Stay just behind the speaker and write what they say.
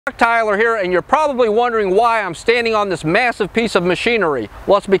Tyler here, and you're probably wondering why I'm standing on this massive piece of machinery.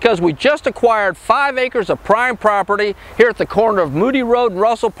 Well, it's because we just acquired 5 acres of prime property here at the corner of Moody Road and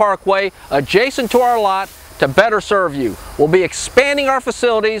Russell Parkway, adjacent to our lot, to better serve you. We'll be expanding our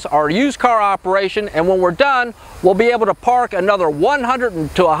facilities, our used car operation, and when we're done, we'll be able to park another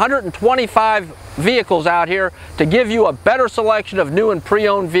 100 to 125 vehicles out here to give you a better selection of new and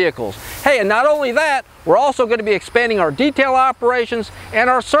pre-owned vehicles. Hey, and not only that, we're also going to be expanding our detail operations and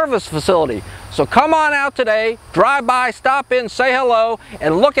our service facility. So come on out today, drive by, stop in, say hello,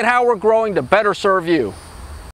 and look at how we're growing to better serve you.